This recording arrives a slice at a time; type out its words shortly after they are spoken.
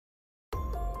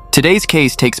Today's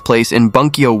case takes place in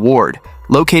Bunkyo Ward,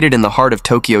 located in the heart of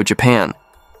Tokyo, Japan.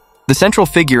 The central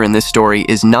figure in this story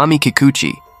is Nami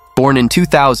Kikuchi, born in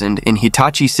 2000 in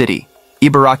Hitachi City,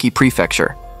 Ibaraki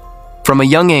Prefecture. From a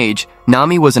young age,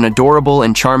 Nami was an adorable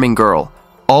and charming girl,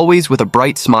 always with a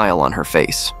bright smile on her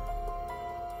face.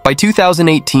 By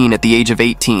 2018, at the age of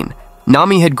 18,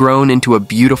 Nami had grown into a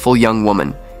beautiful young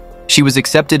woman. She was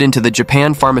accepted into the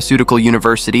Japan Pharmaceutical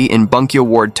University in Bunkyo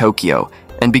Ward, Tokyo,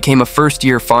 and became a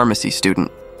first-year pharmacy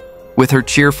student. With her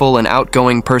cheerful and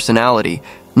outgoing personality,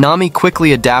 Nami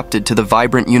quickly adapted to the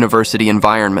vibrant university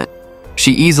environment.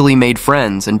 She easily made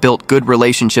friends and built good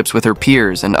relationships with her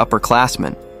peers and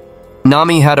upperclassmen.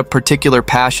 Nami had a particular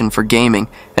passion for gaming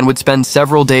and would spend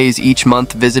several days each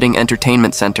month visiting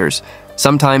entertainment centers,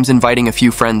 sometimes inviting a few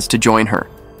friends to join her.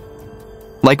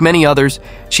 Like many others,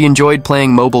 she enjoyed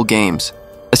playing mobile games,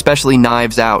 especially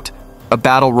Knives Out, a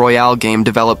battle royale game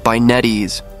developed by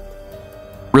NetEase.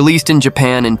 Released in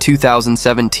Japan in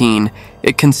 2017,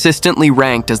 it consistently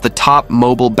ranked as the top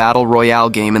mobile battle royale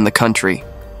game in the country.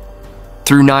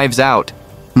 Through Knives Out,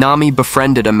 Nami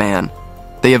befriended a man.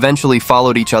 They eventually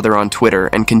followed each other on Twitter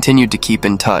and continued to keep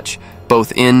in touch,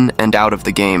 both in and out of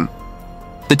the game.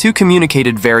 The two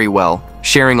communicated very well,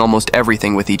 sharing almost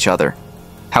everything with each other.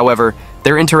 However,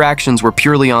 their interactions were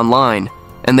purely online,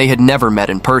 and they had never met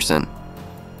in person.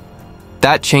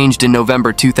 That changed in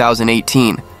November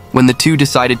 2018, when the two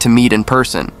decided to meet in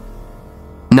person.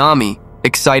 Nami,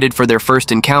 excited for their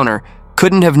first encounter,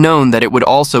 couldn't have known that it would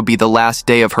also be the last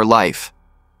day of her life.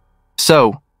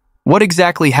 So, what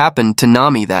exactly happened to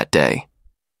Nami that day?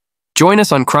 Join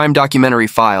us on Crime Documentary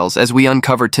Files as we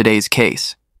uncover today's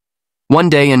case. One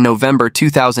day in November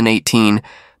 2018,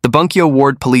 the Bunkyo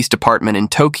Ward Police Department in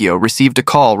Tokyo received a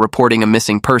call reporting a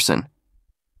missing person.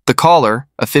 The caller,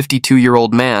 a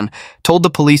 52-year-old man, told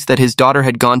the police that his daughter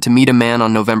had gone to meet a man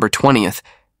on November 20th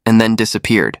and then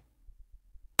disappeared.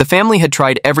 The family had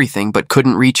tried everything but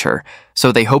couldn't reach her,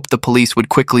 so they hoped the police would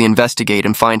quickly investigate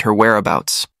and find her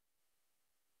whereabouts.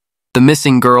 The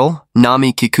missing girl,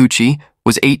 Nami Kikuchi,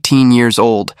 was 18 years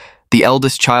old, the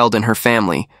eldest child in her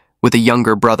family, with a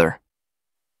younger brother.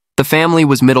 The family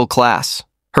was middle class.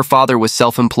 Her father was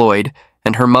self-employed,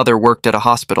 and her mother worked at a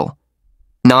hospital.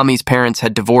 Nami's parents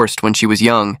had divorced when she was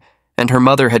young, and her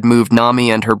mother had moved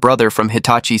Nami and her brother from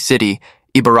Hitachi City,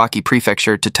 Ibaraki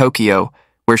Prefecture, to Tokyo,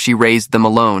 where she raised them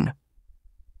alone.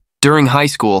 During high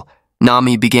school,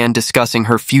 Nami began discussing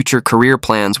her future career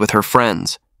plans with her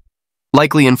friends.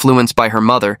 Likely influenced by her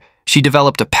mother, she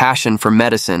developed a passion for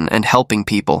medicine and helping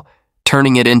people,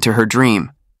 turning it into her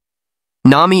dream.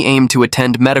 Nami aimed to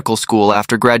attend medical school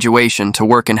after graduation to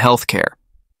work in healthcare.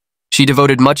 She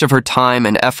devoted much of her time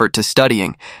and effort to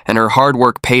studying, and her hard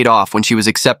work paid off when she was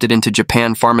accepted into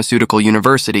Japan Pharmaceutical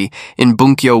University in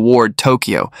Bunkyo Ward,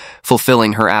 Tokyo,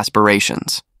 fulfilling her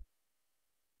aspirations.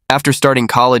 After starting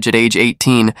college at age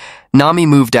 18, Nami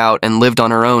moved out and lived on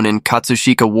her own in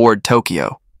Katsushika Ward,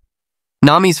 Tokyo.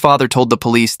 Nami's father told the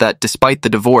police that, despite the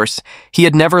divorce, he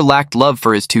had never lacked love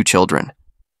for his two children.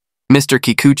 Mr.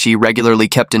 Kikuchi regularly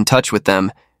kept in touch with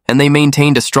them, and they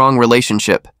maintained a strong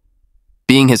relationship.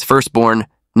 Being his firstborn,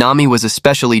 Nami was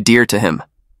especially dear to him.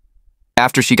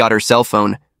 After she got her cell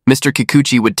phone, Mr.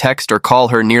 Kikuchi would text or call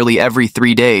her nearly every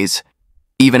 3 days.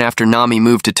 Even after Nami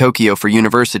moved to Tokyo for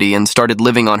university and started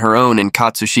living on her own in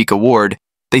Katsushika Ward,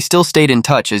 they still stayed in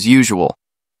touch as usual.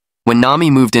 When Nami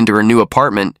moved into her new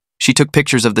apartment, she took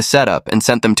pictures of the setup and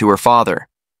sent them to her father.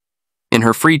 In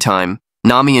her free time,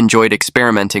 Nami enjoyed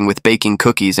experimenting with baking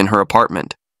cookies in her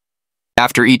apartment.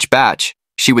 After each batch,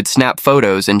 she would snap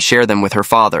photos and share them with her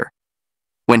father.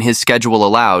 When his schedule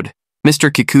allowed, Mr.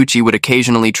 Kikuchi would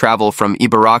occasionally travel from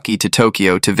Ibaraki to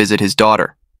Tokyo to visit his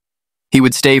daughter. He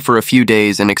would stay for a few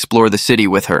days and explore the city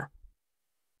with her.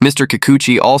 Mr.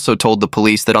 Kikuchi also told the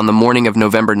police that on the morning of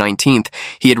November 19th,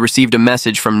 he had received a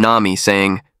message from Nami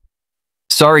saying,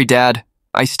 "Sorry, Dad,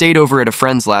 I stayed over at a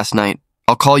friend's last night.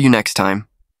 I'll call you next time."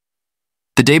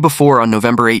 The day before, on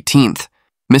November 18th,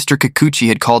 Mr. Kikuchi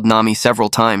had called Nami several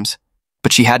times,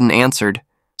 but she hadn't answered,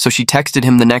 so she texted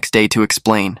him the next day to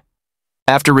explain.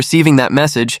 After receiving that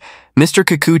message, Mr.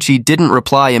 Kikuchi didn't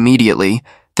reply immediately,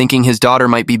 thinking his daughter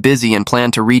might be busy and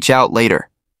planned to reach out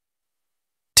later.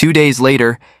 2 days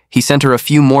later, he sent her a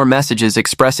few more messages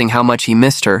expressing how much he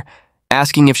missed her,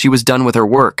 asking if she was done with her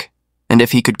work, and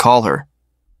if he could call her.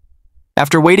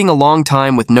 After waiting a long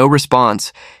time with no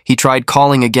response, he tried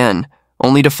calling again,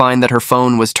 only to find that her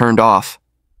phone was turned off.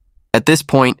 At this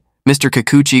point, Mr.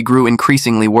 Kikuchi grew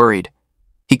increasingly worried.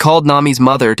 He called Nami's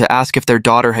mother to ask if their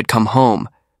daughter had come home,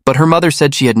 but her mother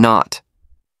said she had not.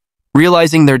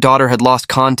 Realizing their daughter had lost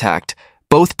contact,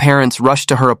 both parents rushed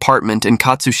to her apartment in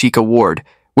Katsushika Ward,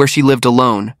 where she lived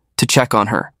alone, to check on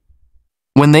her.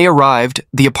 When they arrived,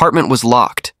 the apartment was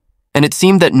locked, and it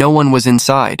seemed that no one was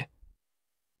inside.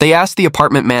 They asked the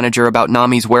apartment manager about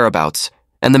Nami's whereabouts,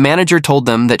 and the manager told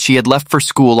them that she had left for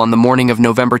school on the morning of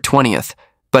November 20th,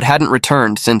 but hadn't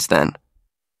returned since then.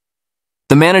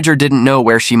 The manager didn't know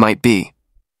where she might be.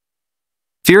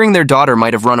 Fearing their daughter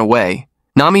might have run away,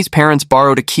 Nami's parents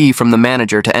borrowed a key from the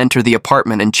manager to enter the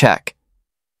apartment and check.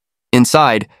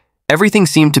 Inside, everything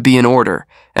seemed to be in order,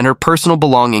 and her personal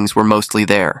belongings were mostly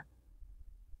there.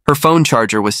 Her phone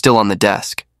charger was still on the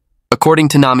desk. According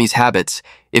to Nami's habits,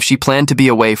 if she planned to be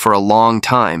away for a long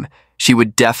time, she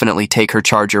would definitely take her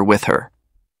charger with her.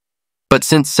 But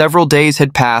since several days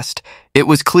had passed, it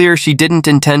was clear she didn't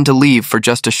intend to leave for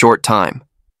just a short time.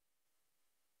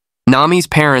 Nami's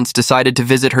parents decided to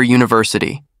visit her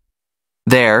university.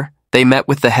 There, they met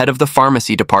with the head of the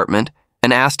pharmacy department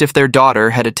and asked if their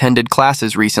daughter had attended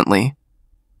classes recently.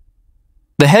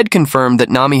 The head confirmed that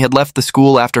Nami had left the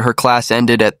school after her class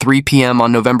ended at 3 p.m.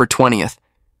 on November 20th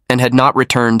and had not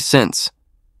returned since.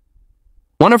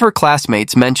 One of her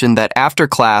classmates mentioned that after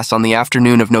class on the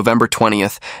afternoon of November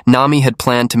 20th, Nami had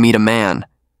planned to meet a man.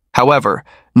 However,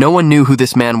 no one knew who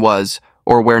this man was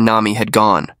or where Nami had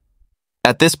gone.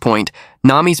 At this point,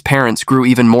 Nami's parents grew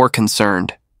even more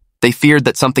concerned. They feared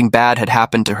that something bad had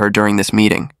happened to her during this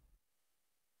meeting.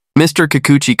 Mr.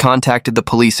 Kikuchi contacted the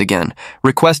police again,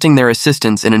 requesting their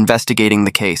assistance in investigating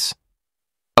the case.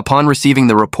 Upon receiving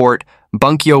the report,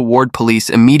 Bunkyo Ward Police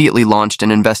immediately launched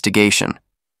an investigation.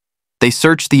 They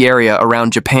searched the area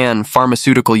around Japan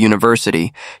Pharmaceutical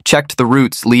University, checked the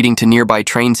routes leading to nearby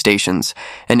train stations,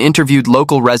 and interviewed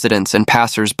local residents and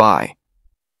passers-by.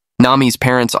 Nami's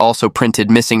parents also printed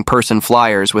missing person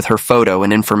flyers with her photo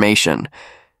and information.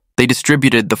 They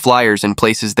distributed the flyers in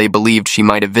places they believed she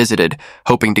might have visited,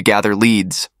 hoping to gather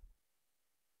leads.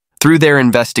 Through their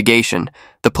investigation,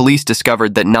 the police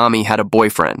discovered that Nami had a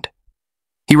boyfriend.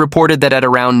 He reported that at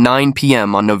around 9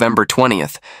 p.m. on November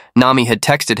 20th, Nami had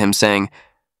texted him saying,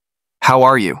 "How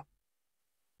are you?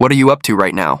 What are you up to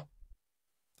right now?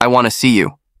 I want to see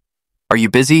you. Are you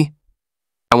busy?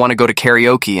 I want to go to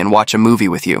karaoke and watch a movie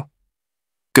with you.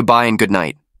 Goodbye and good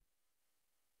night."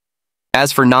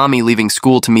 As for Nami leaving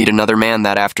school to meet another man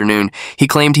that afternoon, he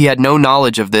claimed he had no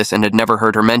knowledge of this and had never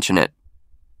heard her mention it.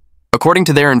 According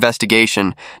to their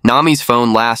investigation, Nami's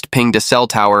phone last pinged a cell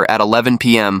tower at 11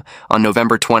 p.m. on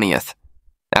November 20th.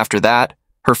 After that,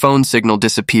 her phone signal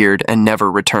disappeared and never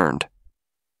returned.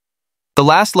 The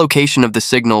last location of the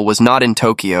signal was not in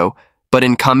Tokyo, but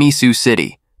in Kamisu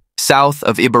City, south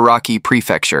of Ibaraki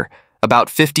Prefecture, about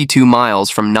 52 miles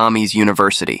from Nami's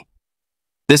university.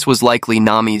 This was likely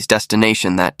Nami's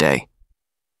destination that day.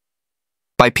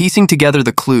 By piecing together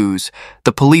the clues,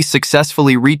 the police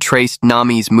successfully retraced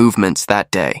Nami's movements that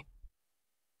day.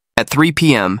 At 3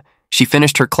 p.m., she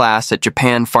finished her class at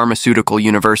Japan Pharmaceutical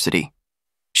University.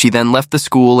 She then left the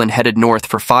school and headed north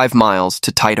for 5 miles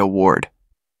to Taito Ward.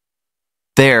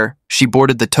 There, she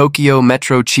boarded the Tokyo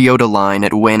Metro Chiyoda line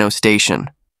at Ueno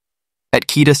Station. At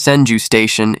Kita Senju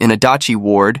Station in Adachi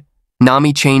Ward,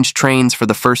 Nami changed trains for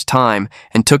the first time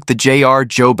and took the JR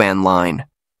Joban line.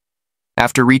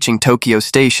 After reaching Tokyo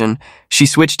Station, she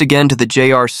switched again to the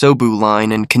JR Sobu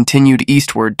line and continued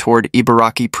eastward toward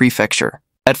Ibaraki Prefecture.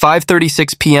 At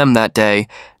 5:36 p.m. that day,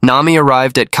 Nami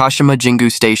arrived at Kashima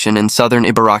Jingu Station in southern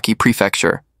Ibaraki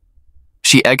Prefecture.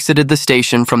 She exited the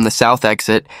station from the south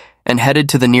exit and headed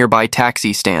to the nearby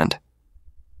taxi stand.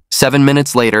 7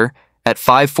 minutes later, at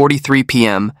 5:43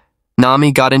 p.m.,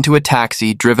 Nami got into a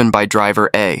taxi driven by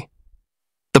driver A.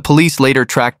 The police later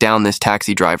tracked down this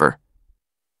taxi driver.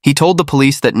 He told the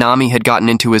police that Nami had gotten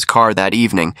into his car that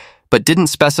evening, but didn't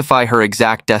specify her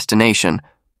exact destination,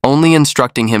 only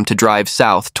instructing him to drive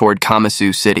south toward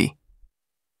Kamisu City.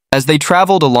 As they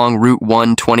traveled along Route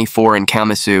 124 in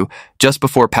Kamisu, just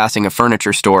before passing a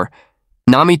furniture store,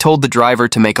 Nami told the driver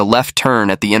to make a left turn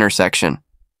at the intersection.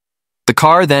 The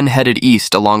car then headed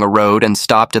east along a road and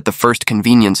stopped at the first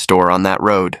convenience store on that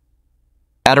road.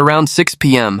 At around 6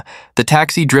 p.m., the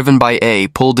taxi driven by A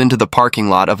pulled into the parking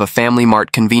lot of a Family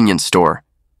Mart convenience store.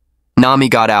 Nami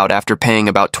got out after paying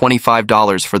about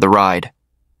 $25 for the ride.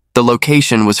 The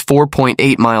location was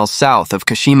 4.8 miles south of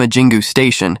Kashima Jingu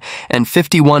Station and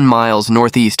 51 miles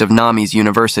northeast of Nami's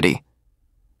university.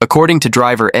 According to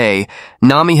driver A,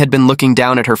 Nami had been looking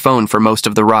down at her phone for most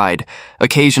of the ride,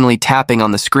 occasionally tapping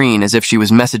on the screen as if she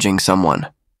was messaging someone.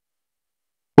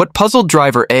 What puzzled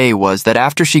driver A was that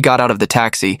after she got out of the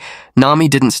taxi, Nami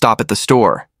didn't stop at the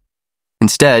store.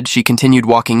 Instead, she continued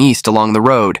walking east along the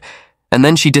road, and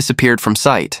then she disappeared from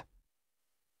sight.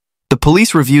 The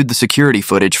police reviewed the security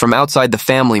footage from outside the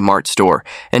Family Mart store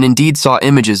and indeed saw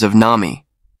images of Nami.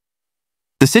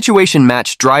 The situation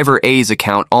matched driver A's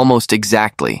account almost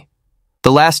exactly.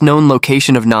 The last known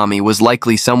location of Nami was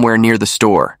likely somewhere near the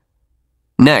store.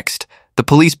 Next, the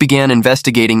police began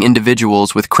investigating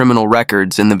individuals with criminal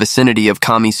records in the vicinity of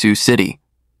Kamisu City.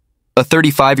 A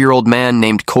 35-year-old man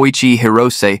named Koichi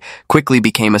Hirose quickly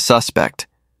became a suspect.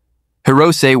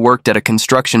 Hirose worked at a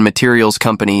construction materials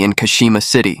company in Kashima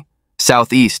City,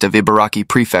 southeast of Ibaraki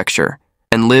Prefecture,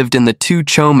 and lived in the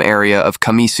Two-Chome area of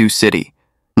Kamisu City,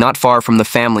 not far from the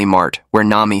Family Mart where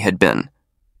Nami had been.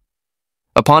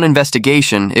 Upon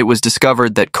investigation, it was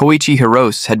discovered that Koichi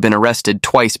Hirose had been arrested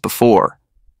twice before.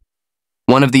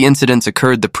 One of the incidents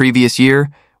occurred the previous year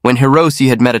when Hirose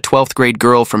had met a 12th grade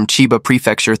girl from Chiba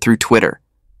Prefecture through Twitter.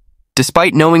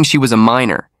 Despite knowing she was a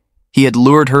minor, he had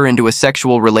lured her into a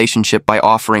sexual relationship by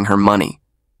offering her money.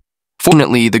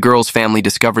 Fortunately, the girl's family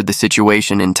discovered the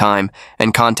situation in time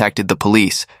and contacted the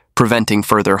police, preventing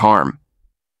further harm.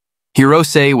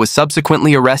 Hirose was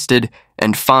subsequently arrested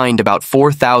and fined about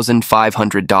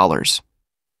 $4,500.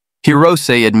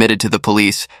 Hirose admitted to the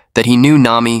police that he knew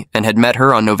Nami and had met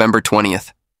her on November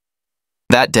 20th.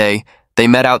 That day, they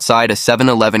met outside a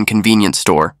 7-Eleven convenience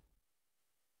store.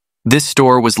 This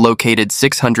store was located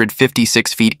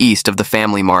 656 feet east of the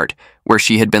Family Mart, where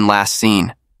she had been last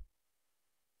seen.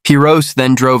 Hirose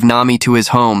then drove Nami to his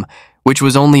home, which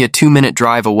was only a 2-minute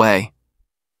drive away.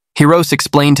 Hirose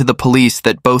explained to the police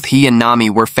that both he and Nami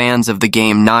were fans of the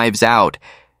game Knives Out,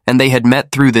 and they had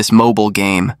met through this mobile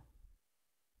game.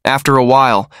 After a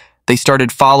while, they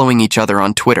started following each other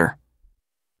on Twitter.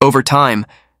 Over time,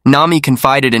 Nami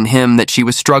confided in him that she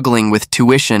was struggling with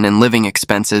tuition and living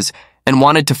expenses and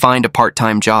wanted to find a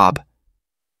part-time job.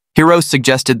 Hirose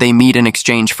suggested they meet in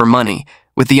exchange for money,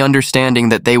 with the understanding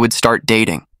that they would start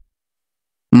dating.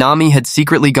 Nami had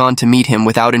secretly gone to meet him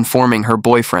without informing her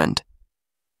boyfriend.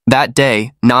 That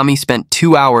day, Nami spent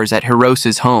 2 hours at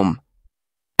Hirose's home.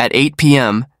 At 8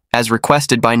 p.m., as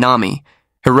requested by Nami,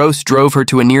 Hirose drove her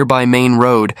to a nearby main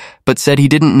road, but said he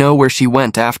didn't know where she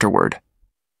went afterward.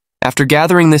 After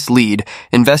gathering this lead,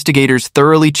 investigators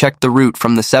thoroughly checked the route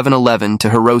from the 7-Eleven to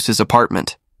Hirose's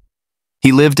apartment.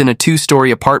 He lived in a 2-story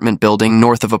apartment building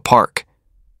north of a park.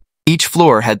 Each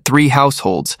floor had 3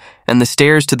 households, and the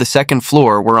stairs to the second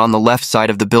floor were on the left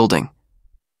side of the building.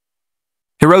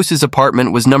 Hirose's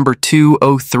apartment was number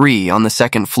 203 on the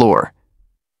second floor.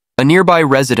 A nearby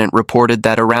resident reported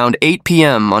that around 8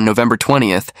 p.m. on November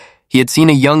 20th, he had seen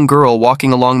a young girl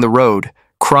walking along the road,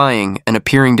 crying and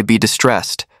appearing to be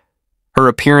distressed. Her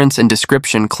appearance and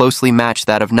description closely matched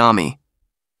that of Nami.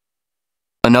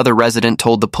 Another resident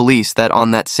told the police that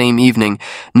on that same evening,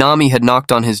 Nami had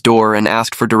knocked on his door and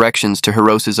asked for directions to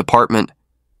Hirose's apartment.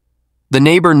 The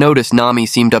neighbor noticed Nami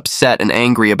seemed upset and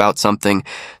angry about something,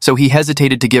 so he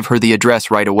hesitated to give her the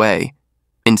address right away.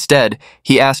 Instead,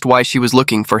 he asked why she was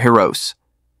looking for Hirose.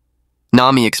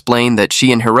 Nami explained that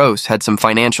she and Hirose had some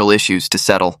financial issues to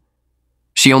settle.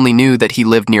 She only knew that he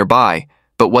lived nearby,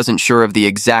 but wasn't sure of the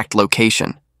exact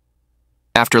location.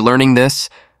 After learning this,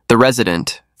 the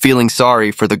resident, feeling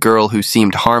sorry for the girl who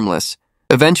seemed harmless,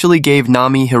 eventually gave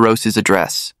Nami Hirose's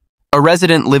address. A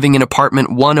resident living in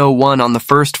apartment 101 on the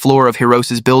first floor of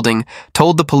Hirose's building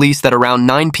told the police that around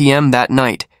 9 p.m. that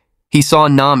night, he saw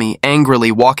Nami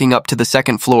angrily walking up to the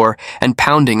second floor and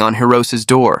pounding on Hirose's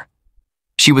door.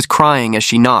 She was crying as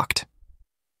she knocked.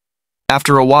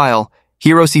 After a while,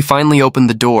 Hirose finally opened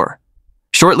the door.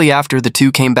 Shortly after, the two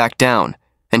came back down,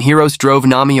 and Hirose drove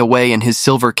Nami away in his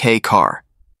silver K car.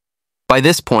 By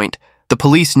this point, the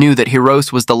police knew that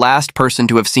Hirose was the last person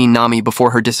to have seen Nami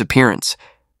before her disappearance,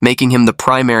 making him the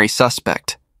primary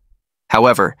suspect.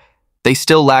 However, they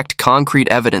still lacked concrete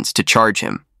evidence to charge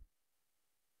him.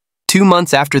 2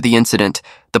 months after the incident,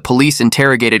 the police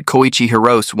interrogated Koichi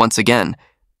Hirose once again.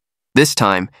 This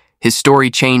time, his story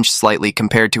changed slightly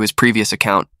compared to his previous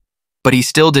account, but he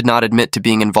still did not admit to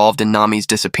being involved in Nami's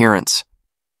disappearance.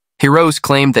 Hirose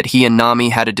claimed that he and Nami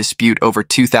had a dispute over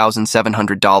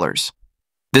 $2,700.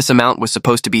 This amount was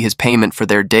supposed to be his payment for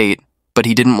their date, but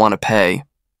he didn't want to pay.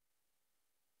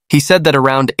 He said that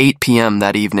around 8 p.m.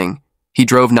 that evening, he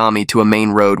drove Nami to a main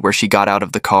road where she got out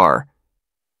of the car.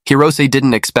 Hirose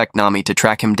didn't expect Nami to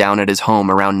track him down at his home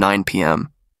around 9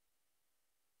 p.m.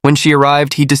 When she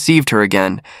arrived, he deceived her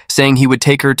again, saying he would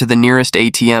take her to the nearest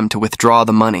ATM to withdraw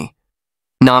the money.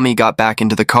 Nami got back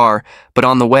into the car, but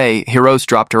on the way, Hirose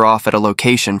dropped her off at a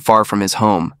location far from his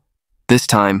home. This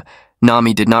time,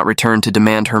 Nami did not return to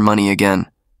demand her money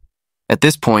again. At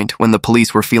this point, when the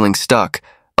police were feeling stuck,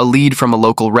 a lead from a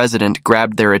local resident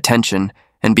grabbed their attention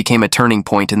and became a turning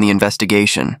point in the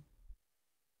investigation.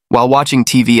 While watching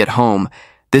TV at home,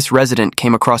 this resident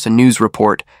came across a news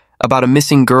report about a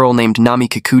missing girl named Nami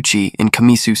Kikuchi in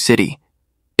Kamisu City.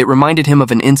 It reminded him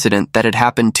of an incident that had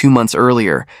happened 2 months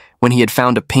earlier when he had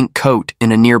found a pink coat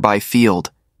in a nearby field.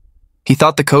 He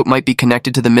thought the coat might be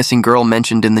connected to the missing girl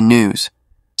mentioned in the news,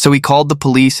 so he called the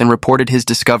police and reported his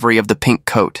discovery of the pink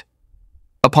coat.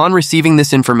 Upon receiving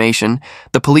this information,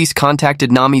 the police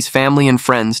contacted Nami's family and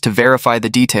friends to verify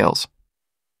the details.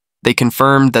 They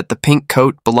confirmed that the pink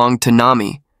coat belonged to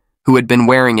Nami, who had been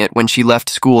wearing it when she left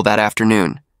school that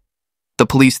afternoon. The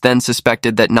police then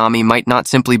suspected that Nami might not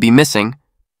simply be missing,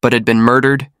 but had been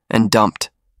murdered and dumped.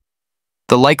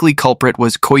 The likely culprit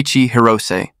was Koichi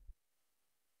Hirose.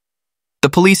 The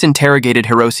police interrogated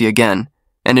Hirose again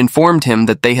and informed him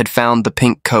that they had found the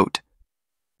pink coat.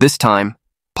 This time,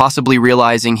 possibly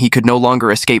realizing he could no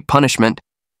longer escape punishment,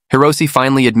 Hirose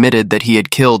finally admitted that he had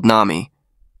killed Nami.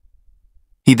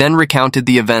 He then recounted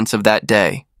the events of that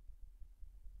day.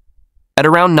 At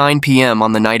around 9 p.m.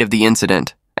 on the night of the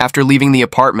incident, after leaving the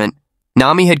apartment,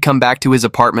 Nami had come back to his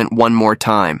apartment one more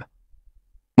time.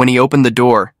 When he opened the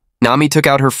door, Nami took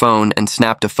out her phone and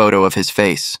snapped a photo of his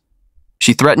face.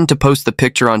 She threatened to post the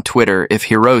picture on Twitter if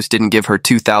Hirose didn't give her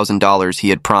 $2,000 he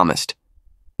had promised.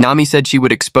 Nami said she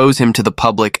would expose him to the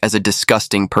public as a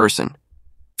disgusting person.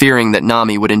 Fearing that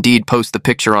Nami would indeed post the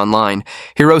picture online,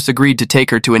 Hirose agreed to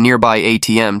take her to a nearby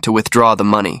ATM to withdraw the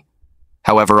money.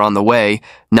 However, on the way,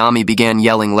 Nami began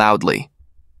yelling loudly.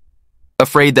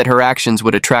 Afraid that her actions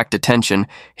would attract attention,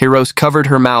 Hirose covered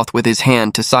her mouth with his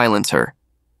hand to silence her.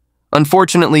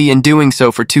 Unfortunately, in doing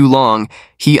so for too long,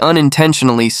 he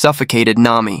unintentionally suffocated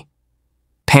Nami.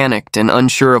 Panicked and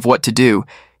unsure of what to do,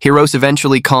 Hirose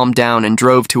eventually calmed down and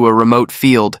drove to a remote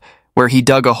field, where he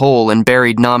dug a hole and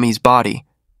buried Nami's body.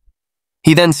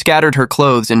 He then scattered her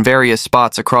clothes in various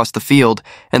spots across the field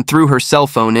and threw her cell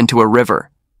phone into a river.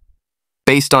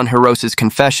 Based on Hirose's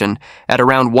confession, at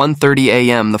around 1:30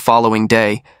 a.m. the following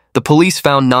day, the police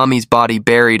found Nami's body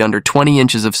buried under 20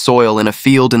 inches of soil in a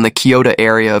field in the Kyoto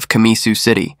area of Kamisu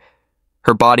City.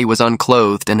 Her body was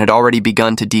unclothed and had already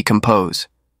begun to decompose.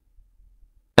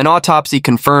 An autopsy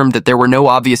confirmed that there were no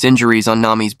obvious injuries on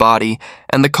Nami's body,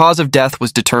 and the cause of death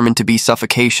was determined to be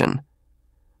suffocation.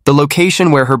 The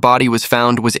location where her body was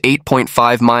found was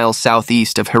 8.5 miles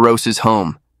southeast of Hirose's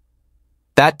home.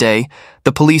 That day,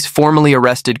 the police formally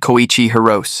arrested Koichi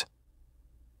Hirose.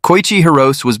 Koichi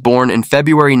Hirose was born in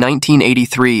February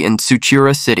 1983 in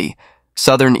Tsuchiura City,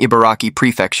 southern Ibaraki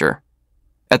Prefecture.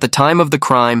 At the time of the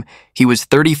crime, he was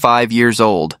 35 years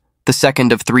old, the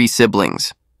second of 3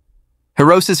 siblings.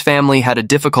 Hirose's family had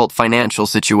a difficult financial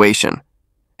situation.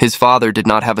 His father did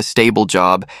not have a stable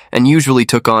job and usually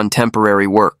took on temporary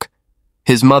work.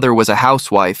 His mother was a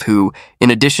housewife who, in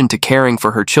addition to caring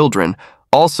for her children,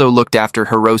 also looked after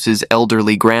Hirose's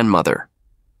elderly grandmother.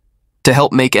 To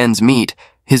help make ends meet,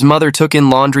 his mother took in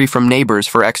laundry from neighbors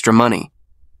for extra money.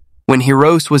 When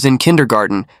Hirose was in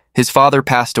kindergarten, his father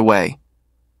passed away.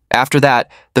 After that,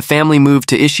 the family moved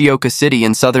to Ishioka City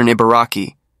in southern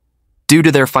Ibaraki. Due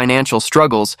to their financial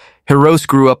struggles, Hirose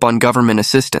grew up on government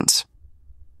assistance.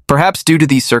 Perhaps due to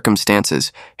these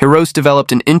circumstances, Hirose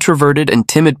developed an introverted and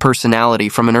timid personality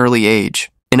from an early age.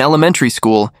 In elementary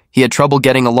school, he had trouble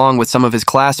getting along with some of his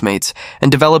classmates and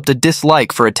developed a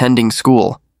dislike for attending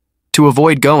school. To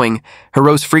avoid going,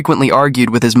 Hirose frequently argued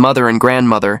with his mother and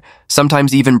grandmother,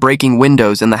 sometimes even breaking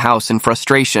windows in the house in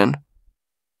frustration.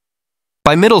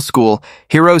 By middle school,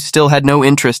 Hirose still had no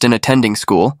interest in attending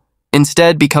school,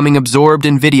 instead becoming absorbed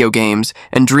in video games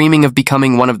and dreaming of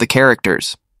becoming one of the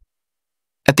characters.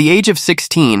 At the age of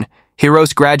 16,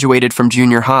 Hirose graduated from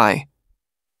junior high.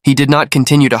 He did not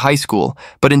continue to high school,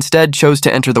 but instead chose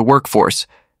to enter the workforce,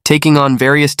 taking on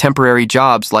various temporary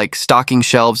jobs like stocking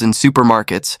shelves in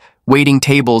supermarkets, waiting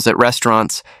tables at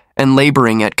restaurants, and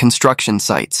laboring at construction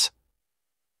sites.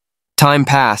 Time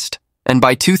passed, and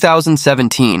by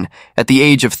 2017, at the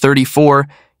age of 34,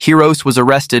 Hirose was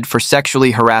arrested for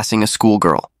sexually harassing a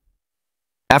schoolgirl.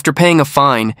 After paying a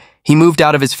fine, he moved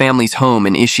out of his family's home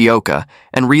in Ishioka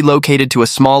and relocated to a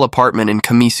small apartment in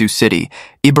Kamisu City,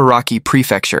 Ibaraki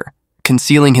Prefecture,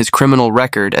 concealing his criminal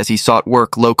record as he sought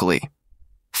work locally.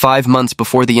 5 months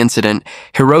before the incident,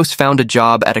 Hirose found a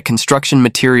job at a construction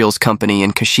materials company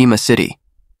in Kashima City.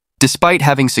 Despite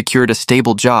having secured a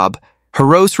stable job,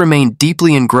 Hirose remained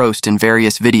deeply engrossed in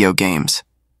various video games.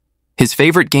 His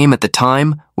favorite game at the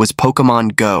time was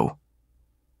Pokemon Go.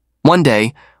 One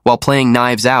day, while playing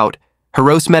Knives Out,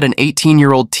 Hirose met an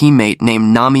 18-year-old teammate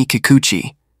named Nami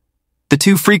Kikuchi. The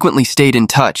two frequently stayed in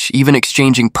touch, even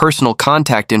exchanging personal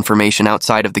contact information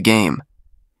outside of the game.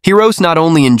 Hirose not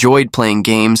only enjoyed playing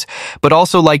games, but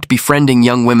also liked befriending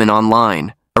young women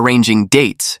online, arranging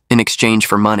dates in exchange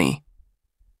for money.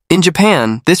 In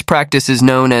Japan, this practice is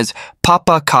known as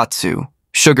papa katsu,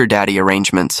 sugar daddy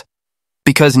arrangements.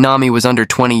 Because Nami was under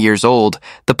 20 years old,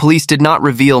 the police did not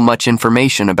reveal much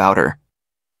information about her.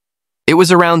 It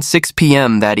was around 6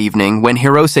 p.m. that evening when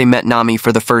Hirose met Nami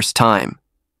for the first time.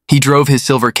 He drove his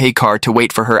silver K-car to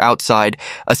wait for her outside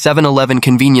a 7-Eleven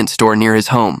convenience store near his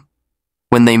home.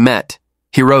 When they met,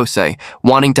 Hirose,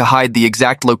 wanting to hide the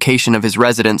exact location of his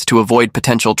residence to avoid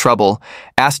potential trouble,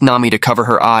 asked Nami to cover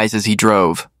her eyes as he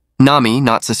drove. Nami,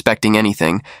 not suspecting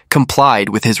anything, complied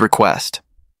with his request.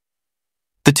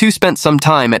 The two spent some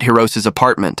time at Hirose's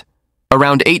apartment.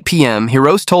 Around 8 p.m.,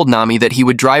 Hirose told Nami that he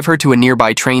would drive her to a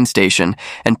nearby train station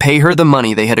and pay her the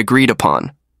money they had agreed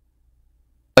upon.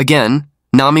 Again,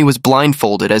 Nami was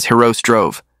blindfolded as Hirose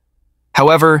drove.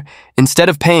 However, instead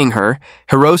of paying her,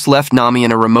 Hirose left Nami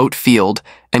in a remote field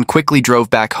and quickly drove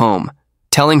back home,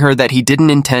 telling her that he didn't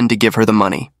intend to give her the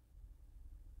money.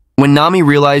 When Nami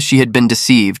realized she had been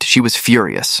deceived, she was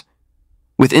furious.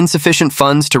 With insufficient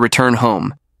funds to return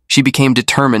home, she became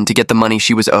determined to get the money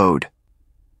she was owed.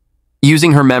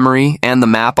 Using her memory and the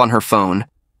map on her phone,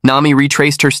 Nami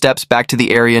retraced her steps back to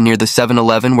the area near the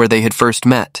 7-Eleven where they had first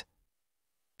met.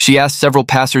 She asked several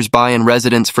passers-by and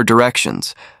residents for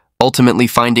directions, ultimately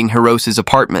finding Hirose's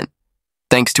apartment,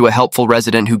 thanks to a helpful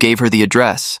resident who gave her the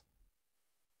address.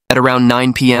 At around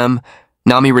 9 p.m.,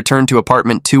 Nami returned to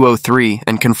apartment 203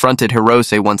 and confronted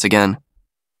Hirose once again.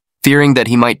 Fearing that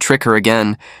he might trick her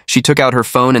again, she took out her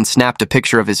phone and snapped a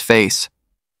picture of his face.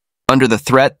 Under the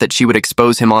threat that she would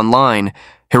expose him online,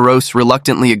 Hirose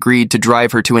reluctantly agreed to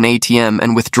drive her to an ATM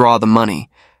and withdraw the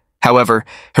money. However,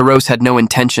 Hirose had no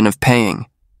intention of paying.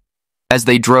 As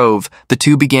they drove, the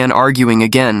two began arguing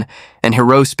again, and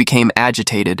Hirose became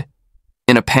agitated.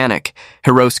 In a panic,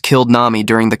 Hirose killed Nami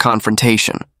during the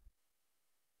confrontation.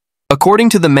 According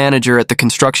to the manager at the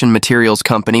construction materials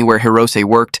company where Hirose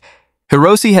worked,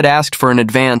 Hirose had asked for an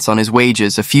advance on his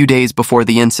wages a few days before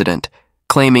the incident,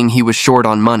 claiming he was short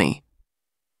on money.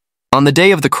 On the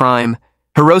day of the crime,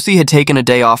 Hirose had taken a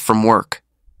day off from work.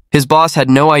 His boss had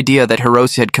no idea that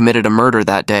Hirose had committed a murder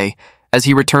that day, as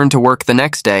he returned to work the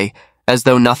next day, as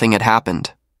though nothing had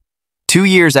happened. 2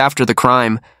 years after the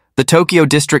crime, the Tokyo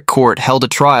District Court held a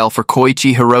trial for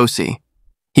Koichi Hirose.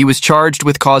 He was charged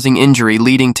with causing injury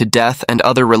leading to death and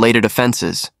other related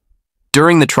offenses.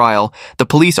 During the trial, the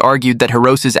police argued that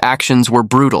Hirose's actions were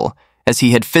brutal, as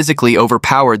he had physically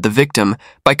overpowered the victim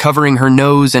by covering her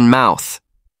nose and mouth.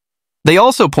 They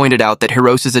also pointed out that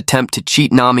Hirose's attempt to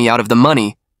cheat Nami out of the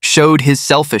money showed his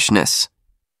selfishness.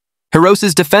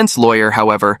 Hirose's defense lawyer,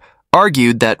 however,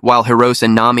 argued that while Hirose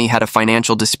and Nami had a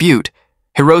financial dispute,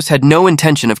 Hirose had no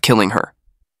intention of killing her.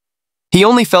 He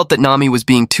only felt that Nami was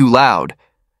being too loud,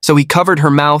 so he covered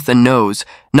her mouth and nose,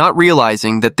 not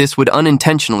realizing that this would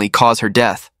unintentionally cause her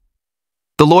death.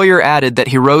 The lawyer added that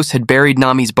Hirose had buried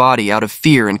Nami's body out of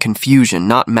fear and confusion,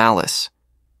 not malice.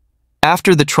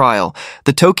 After the trial,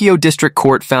 the Tokyo District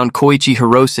Court found Koichi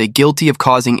Hirose guilty of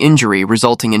causing injury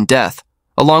resulting in death,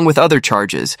 along with other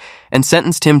charges, and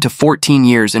sentenced him to 14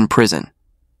 years in prison.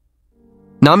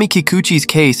 Nami Kikuchi's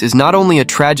case is not only a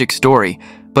tragic story,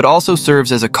 but also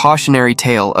serves as a cautionary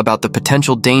tale about the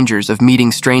potential dangers of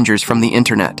meeting strangers from the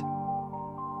internet.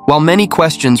 While many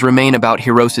questions remain about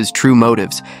Hirose's true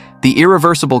motives, the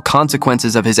irreversible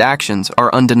consequences of his actions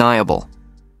are undeniable.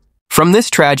 From this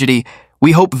tragedy,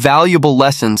 we hope valuable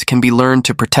lessons can be learned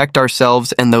to protect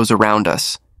ourselves and those around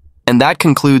us. And that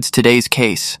concludes today's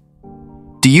case.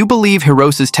 Do you believe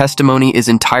Hirose's testimony is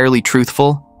entirely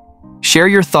truthful? Share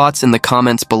your thoughts in the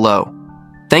comments below.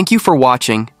 Thank you for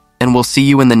watching, and we'll see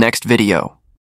you in the next video.